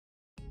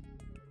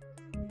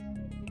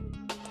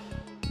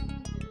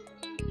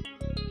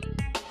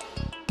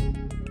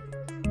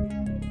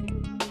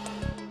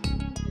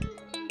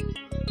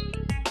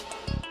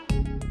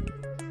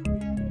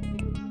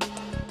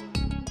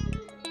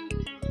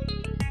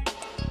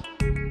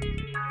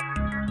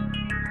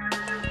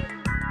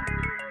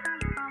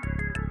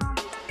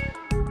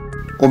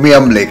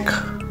Umiam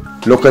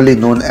Lake, locally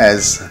known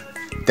as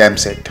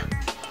Sait.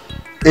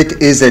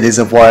 It is a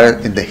reservoir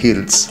in the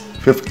hills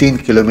 15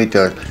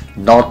 km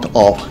north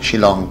of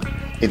Shillong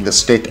in the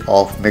state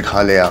of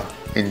Meghalaya,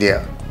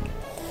 India.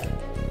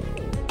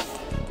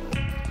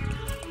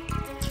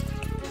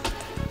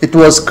 It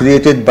was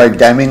created by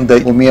damming the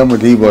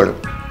Umiam River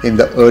in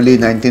the early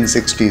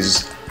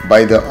 1960s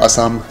by the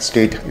Assam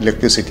State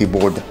Electricity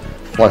Board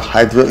for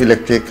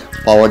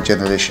hydroelectric power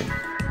generation.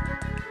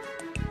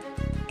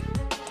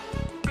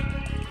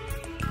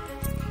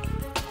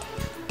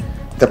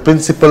 The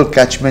principal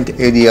catchment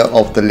area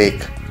of the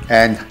lake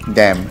and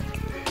dam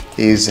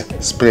is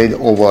spread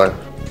over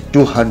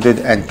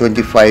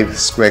 225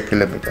 square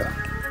kilometers.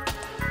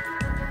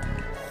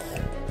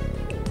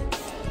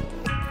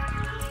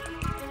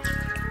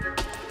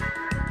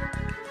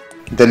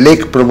 The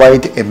lake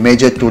provides a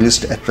major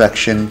tourist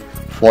attraction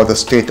for the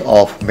state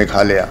of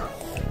Meghalaya.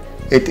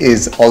 It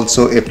is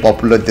also a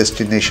popular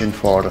destination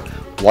for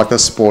water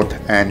sport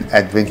and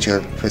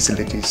adventure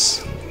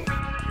facilities.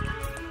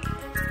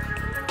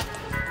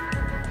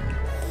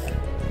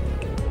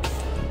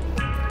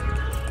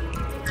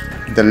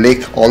 The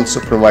lake also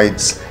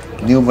provides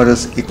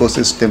numerous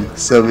ecosystem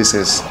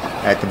services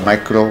at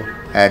micro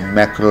and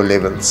macro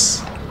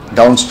levels.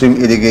 Downstream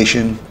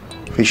irrigation,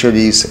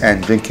 fisheries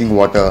and drinking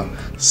water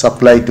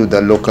supply to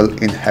the local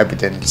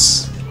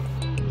inhabitants.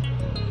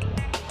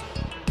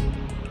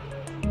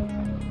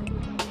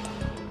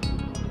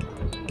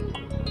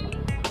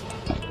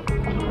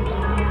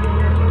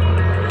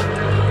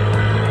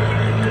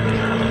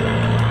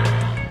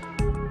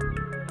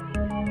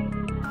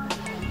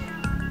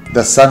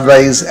 The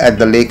sunrise at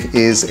the lake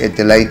is a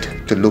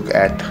delight to look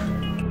at.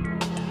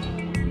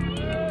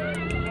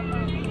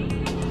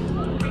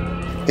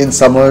 In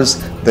summers,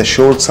 the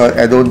shores are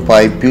adorned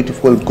by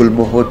beautiful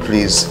gulmohar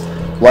trees,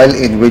 while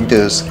in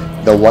winters,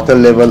 the water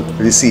level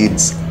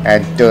recedes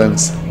and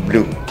turns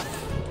blue.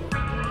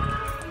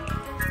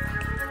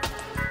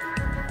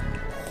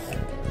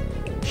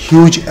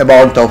 Huge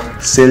amount of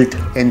silt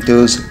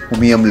enters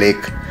Umiam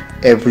Lake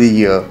every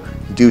year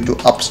due to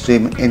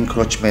upstream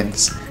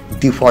encroachments,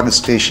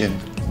 deforestation,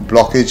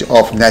 blockage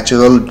of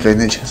natural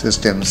drainage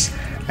systems,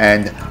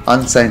 and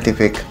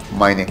unscientific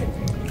mining.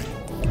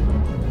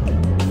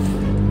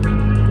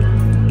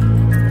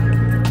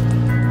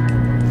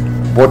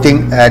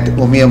 Boating at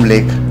Umiam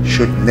Lake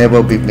should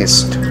never be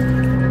missed.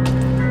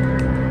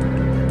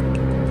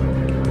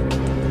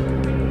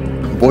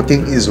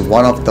 Boating is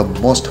one of the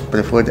most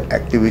preferred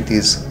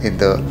activities in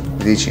the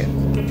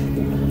region.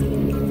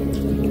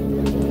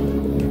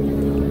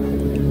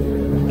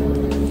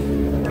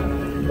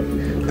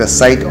 The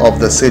sight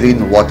of the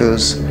serene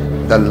waters,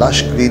 the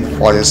lush green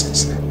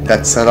forests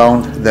that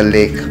surround the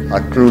lake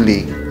are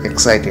truly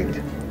exciting.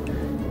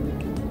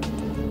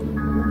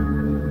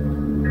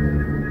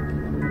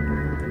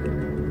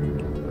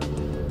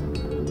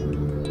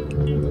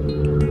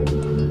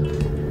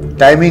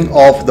 Timing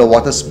of the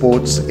water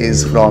sports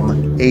is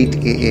from 8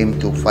 AM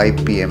to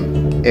 5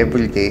 PM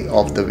every day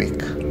of the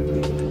week.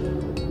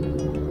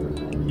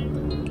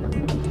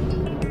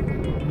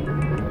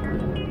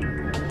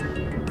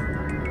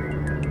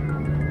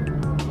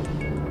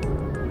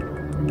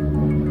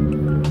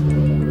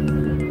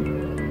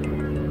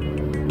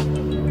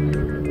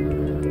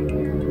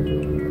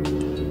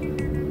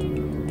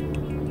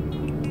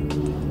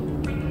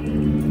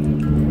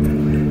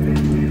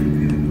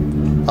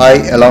 I,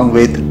 along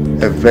with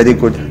a very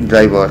good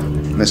driver,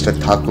 Mr.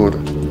 Thakur,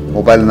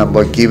 mobile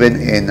number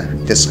given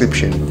in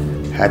description,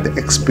 had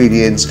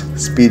experienced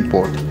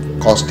speedboat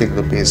costing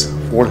rupees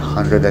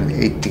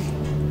 480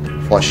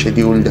 for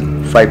scheduled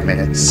 5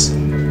 minutes.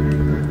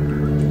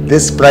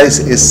 This price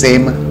is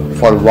same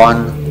for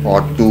 1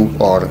 or 2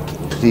 or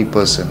 3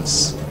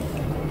 persons.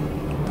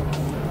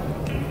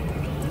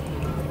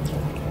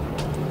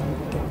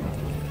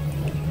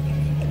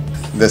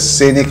 The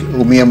scenic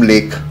Umiam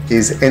Lake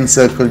is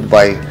encircled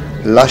by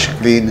lush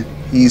green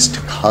East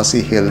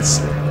Khasi hills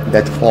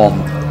that form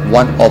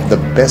one of the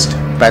best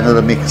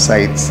panoramic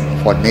sites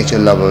for nature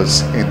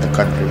lovers in the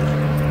country.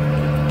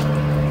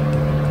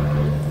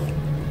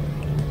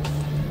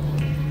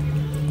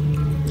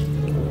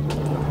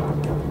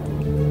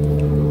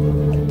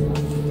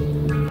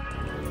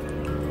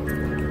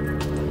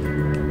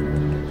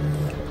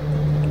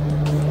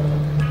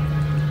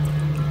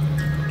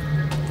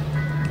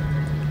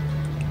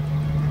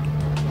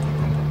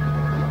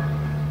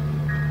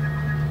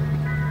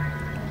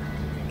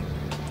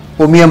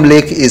 Umiam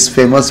Lake is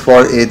famous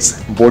for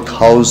its boat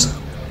house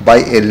by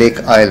a lake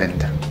island,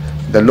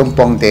 the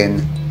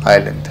Lumpongden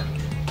Island.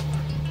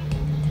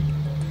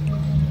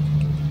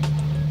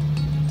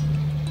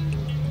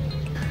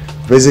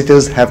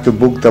 Visitors have to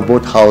book the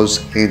boat house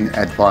in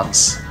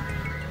advance.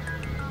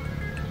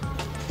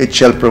 It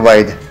shall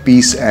provide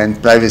peace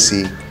and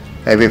privacy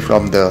away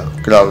from the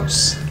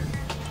crowds.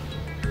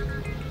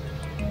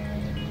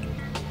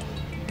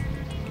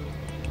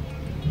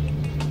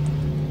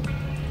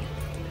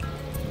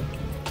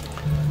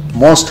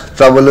 Most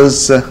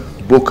travelers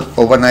book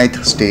overnight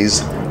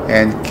stays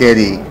and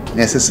carry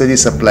necessary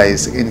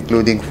supplies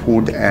including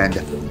food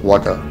and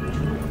water.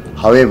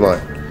 However,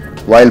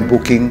 while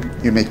booking,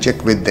 you may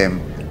check with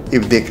them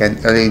if they can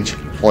arrange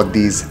for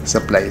these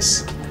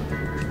supplies.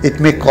 It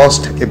may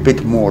cost a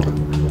bit more,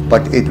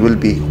 but it will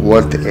be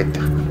worth it.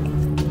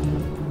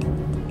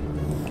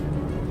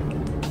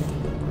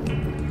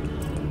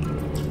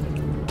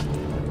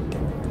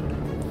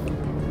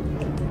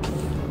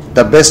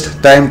 The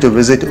best time to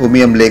visit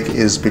Umiam Lake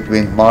is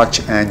between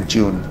March and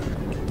June,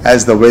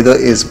 as the weather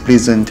is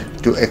pleasant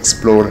to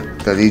explore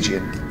the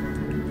region.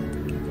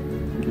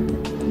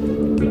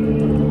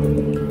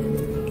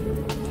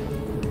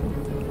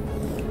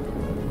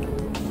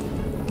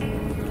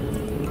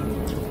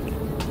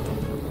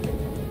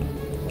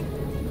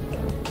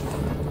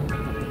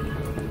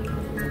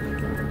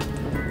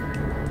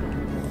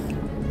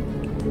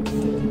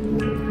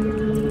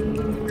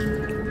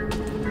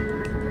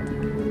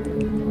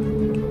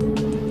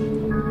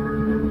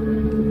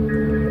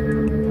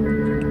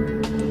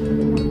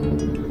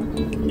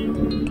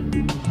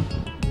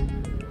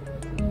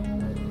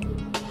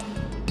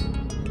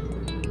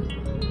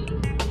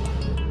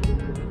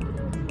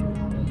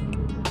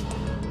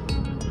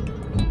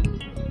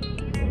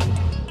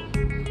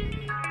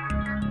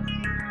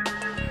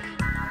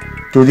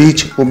 To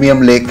reach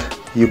Umiam Lake,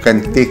 you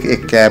can take a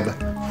cab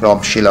from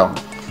Shillong.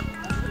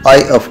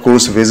 I of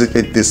course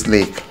visited this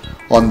lake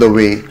on the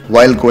way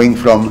while going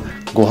from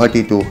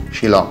Guwahati to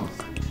Shillong.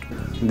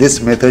 This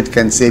method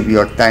can save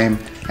your time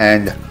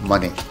and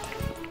money.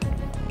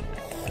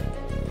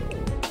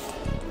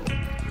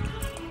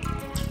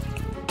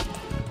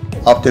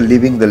 After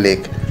leaving the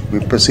lake,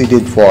 we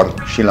proceeded for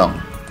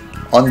Shillong.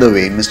 On the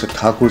way, Mr.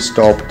 Thakur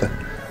stopped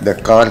the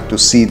car to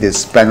see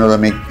this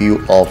panoramic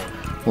view of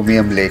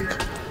Umiam Lake.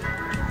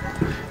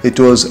 It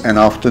was an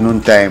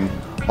afternoon time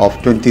of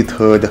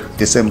 23rd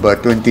December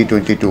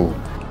 2022.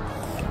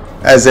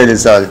 As a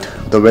result,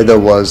 the weather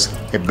was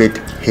a bit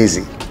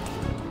hazy.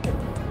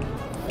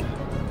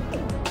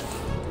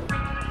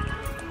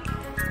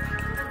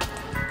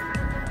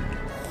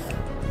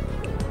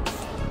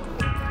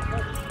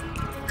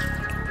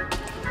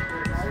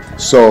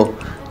 So,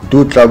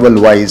 do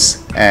travel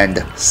wise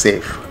and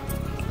safe.